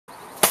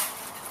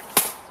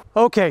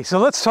Okay, so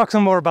let's talk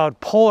some more about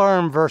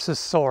polearm versus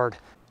sword.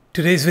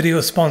 Today's video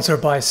is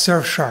sponsored by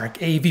Surfshark,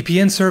 a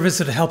VPN service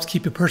that helps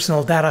keep your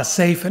personal data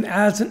safe and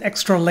adds an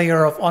extra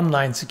layer of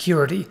online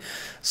security.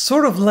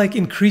 Sort of like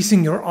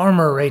increasing your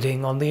armor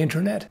rating on the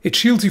internet. It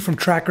shields you from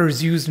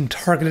trackers used in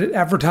targeted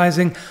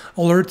advertising,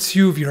 alerts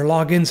you if your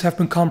logins have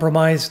been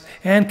compromised,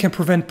 and can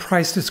prevent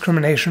price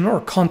discrimination or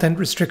content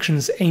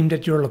restrictions aimed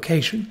at your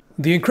location.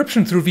 The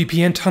encryption through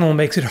VPN tunnel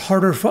makes it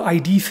harder for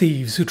ID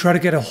thieves who try to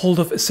get a hold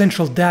of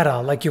essential data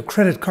like your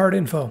credit card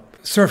info.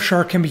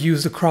 Surfshark can be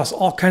used across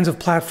all kinds of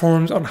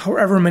platforms on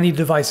however many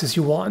devices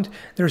you want.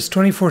 There's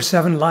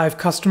 24/7 live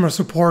customer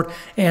support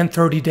and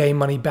 30-day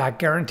money-back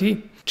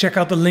guarantee. Check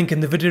out the link in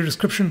the video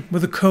description.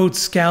 With the code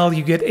SCAL,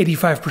 you get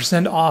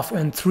 85% off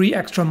and 3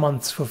 extra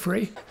months for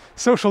free.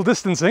 Social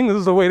distancing, this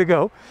is the way to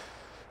go.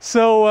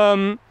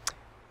 So,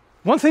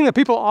 one thing that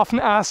people often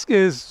ask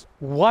is,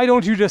 why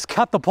don't you just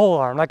cut the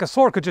polearm? Like a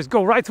sword could just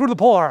go right through the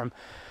polearm.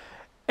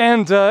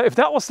 And if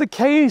that was the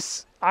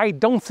case, I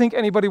don't think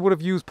anybody would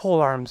have used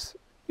polearms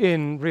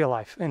in real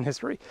life, in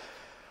history.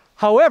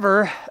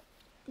 However,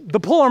 the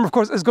polearm, of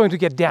course, is going to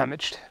get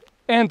damaged.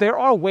 And there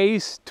are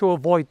ways to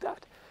avoid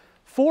that.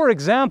 For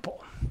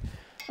example,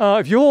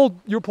 if you hold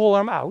your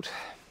polearm out,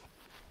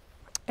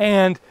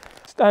 and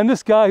I'm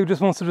this guy who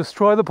just wants to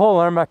destroy the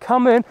polearm, I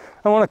come in,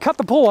 I want to cut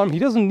the polearm, he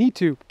doesn't need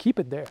to keep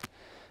it there.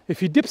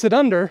 If he dips it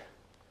under,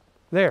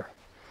 there.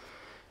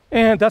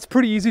 And that's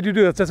pretty easy to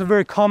do. That's a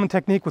very common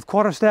technique with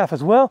quarterstaff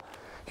as well.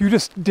 You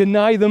just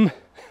deny them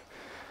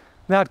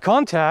that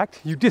contact,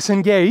 you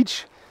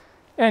disengage,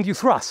 and you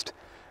thrust.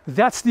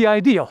 That's the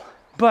ideal.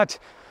 But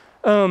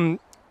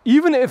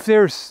even if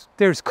there's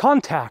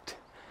contact,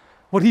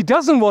 what he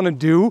doesn't want to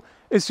do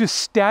is just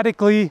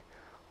statically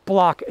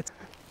block it.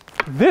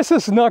 This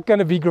is not going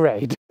to be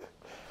great.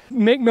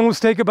 Make no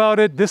mistake about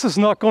it, this is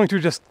not going to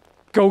just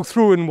go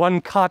through in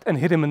one cut and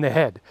hit him in the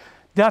head.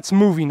 That's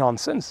movie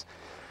nonsense.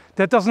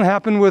 That doesn't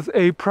happen with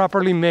a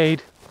properly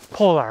made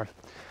polearm.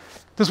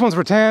 This one's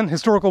rattan.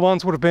 Historical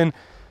ones would have been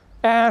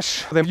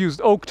ash. They've used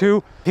oak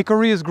too.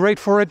 Hickory is great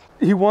for it.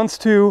 He wants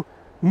to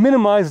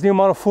minimize the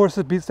amount of force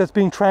that's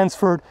being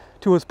transferred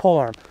to his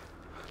polearm.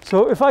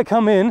 So if I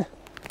come in,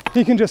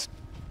 he can just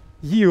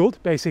yield,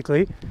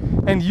 basically,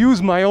 and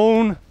use my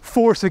own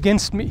force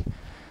against me.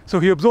 So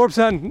he absorbs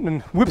that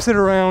and whips it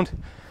around,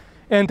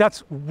 and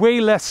that's way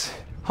less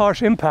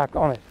harsh impact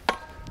on it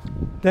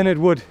than it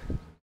would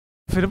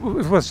if it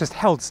was just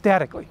held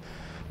statically.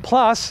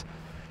 Plus,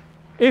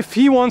 if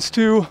he wants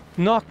to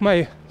knock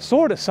my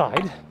sword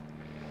aside,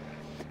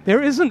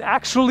 there isn't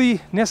actually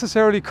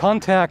necessarily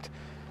contact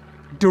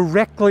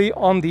directly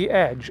on the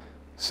edge.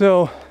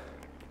 So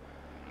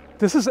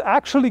this is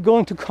actually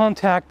going to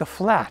contact the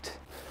flat.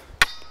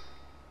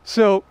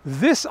 So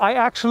this I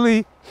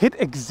actually hit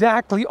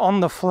exactly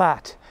on the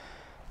flat.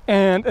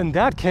 And in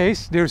that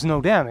case, there's no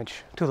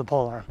damage to the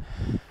polearm.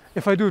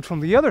 If I do it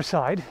from the other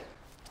side,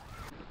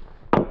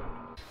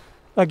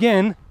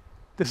 again,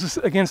 this is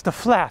against the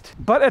flat,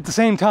 but at the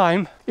same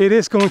time, it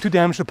is going to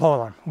damage the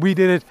polearm. We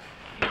did it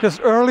just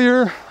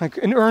earlier, like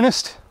in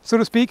earnest, so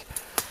to speak.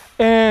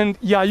 And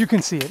yeah, you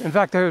can see it. In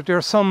fact, there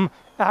are some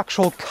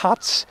actual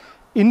cuts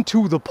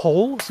into the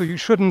pole, so you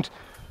shouldn't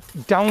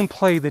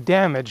downplay the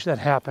damage that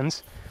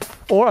happens.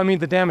 Or, I mean,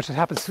 the damage that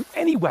happens to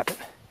any weapon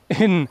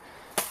in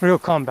real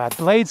combat.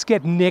 Blades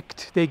get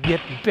nicked, they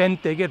get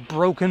bent, they get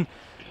broken.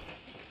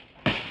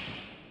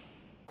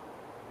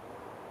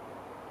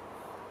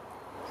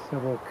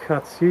 Several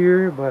cuts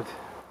here, but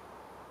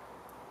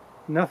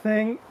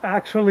nothing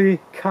actually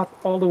cut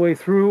all the way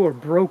through or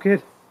broke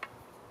it.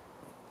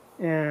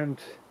 And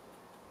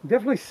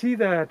definitely see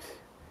that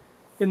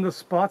in the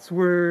spots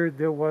where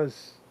there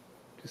was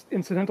just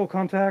incidental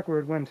contact, where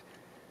it went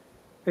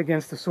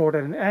against the sword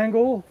at an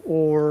angle,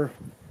 or,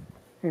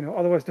 you know,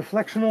 otherwise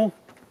deflectional.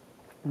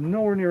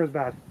 Nowhere near as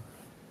bad.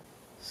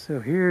 So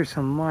here's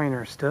some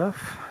minor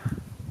stuff.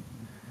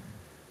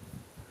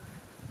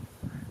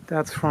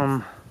 That's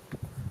from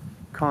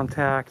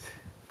contact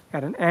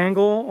at an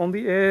angle on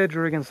the edge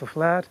or against the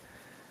flat.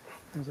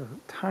 There's a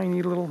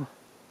tiny little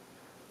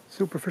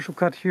superficial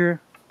cut here.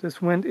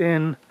 This went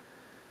in,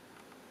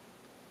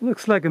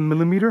 looks like 1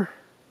 millimeter.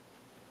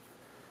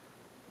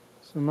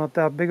 So not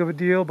that big of a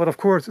deal, but of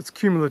course it's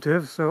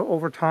cumulative, so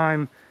over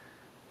time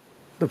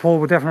the pole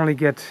will definitely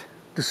get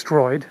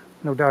destroyed,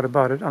 no doubt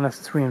about it, unless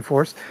it's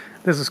reinforced.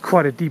 This is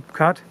quite a deep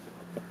cut,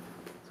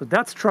 so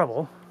that's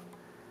trouble.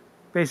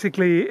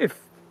 Basically,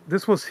 if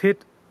this was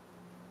hit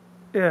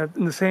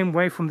in the same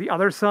way from the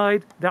other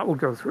side, that would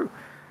go through.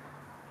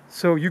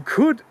 So you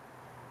could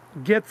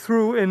get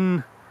through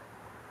in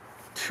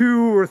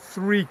 2 or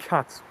 3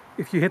 cuts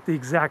if you hit the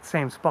exact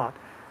same spot,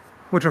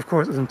 which of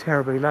course isn't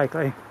terribly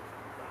likely.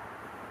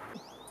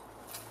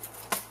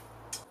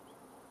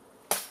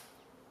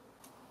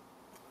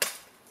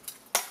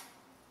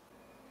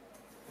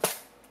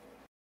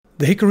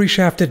 The hickory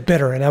shaft did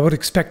better, and I would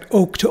expect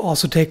oak to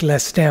also take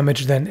less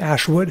damage than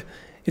ash would.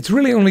 It's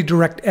really only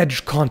direct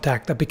edge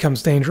contact that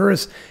becomes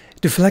dangerous.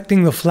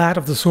 Deflecting the flat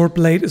of the sword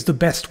blade is the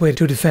best way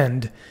to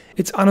defend.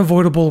 It's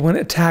unavoidable when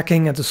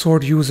attacking and the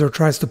sword user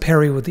tries to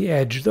parry with the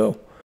edge, though.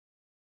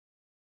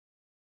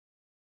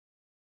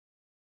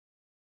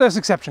 There's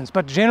exceptions,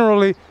 but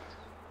generally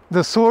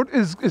the sword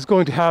is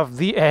going to have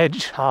the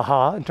edge,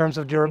 haha, in terms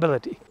of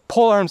durability.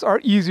 Polearms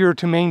are easier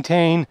to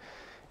maintain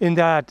in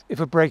that if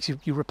it breaks,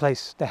 you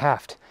replace the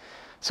haft.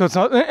 So it's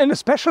not, and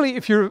especially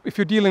if you're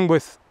dealing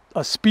with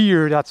a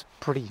spear, that's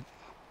pretty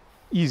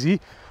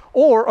easy,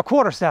 or a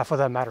quarterstaff for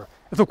that matter.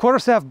 If the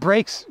quarterstaff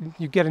breaks,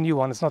 you get a new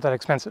one. It's not that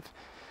expensive.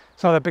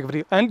 It's not that big of a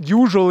deal. And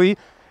usually,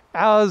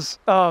 as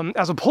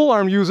a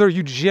polearm user,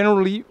 you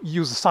generally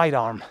use a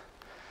sidearm,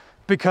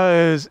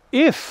 because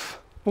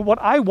what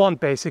I want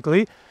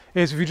basically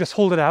is, if you just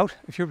hold it out,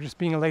 if you're just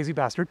being a lazy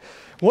bastard,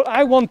 what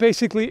I want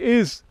basically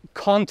is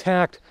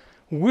contact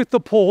with the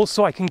pole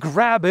so I can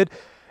grab it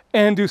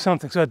and do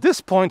something. So at this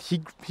point,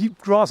 he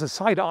draws a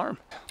sidearm.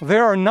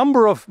 There are a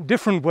number of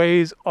different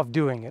ways of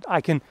doing it.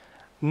 I can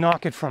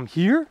knock it from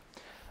here.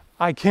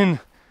 I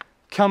can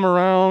come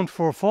around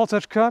for a false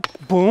edge cut,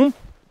 boom,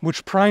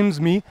 which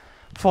primes me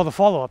for the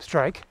follow-up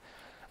strike.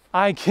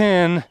 I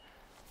can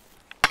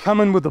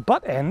come in with the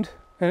butt end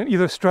and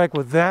either strike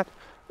with that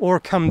or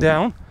come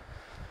down.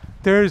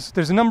 There's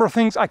a number of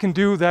things I can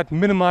do that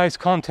minimize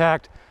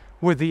contact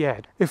with the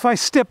edge. If I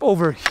step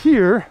over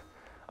here,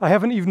 I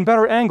have an even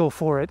better angle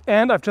for it,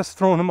 and I've just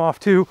thrown him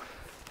off too,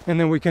 and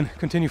then we can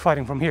continue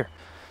fighting from here.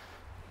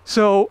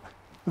 So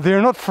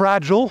they're not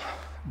fragile,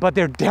 but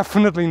they're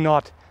definitely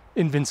not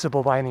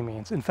invincible by any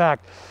means. In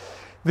fact,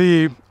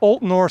 the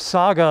Old Norse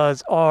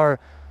sagas are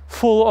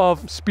full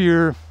of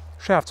spear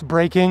shafts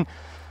breaking.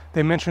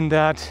 They mentioned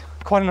that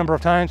quite a number of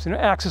times,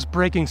 axes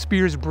breaking,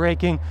 spears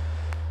breaking,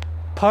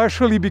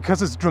 partially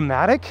because it's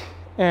dramatic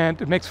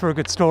and it makes for a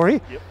good story,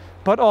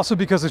 but also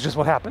because it's just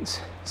what happens.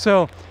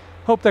 So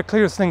hope that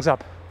clears things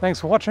up.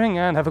 Thanks for watching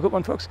and have a good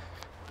one, folks.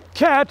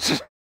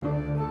 Catch!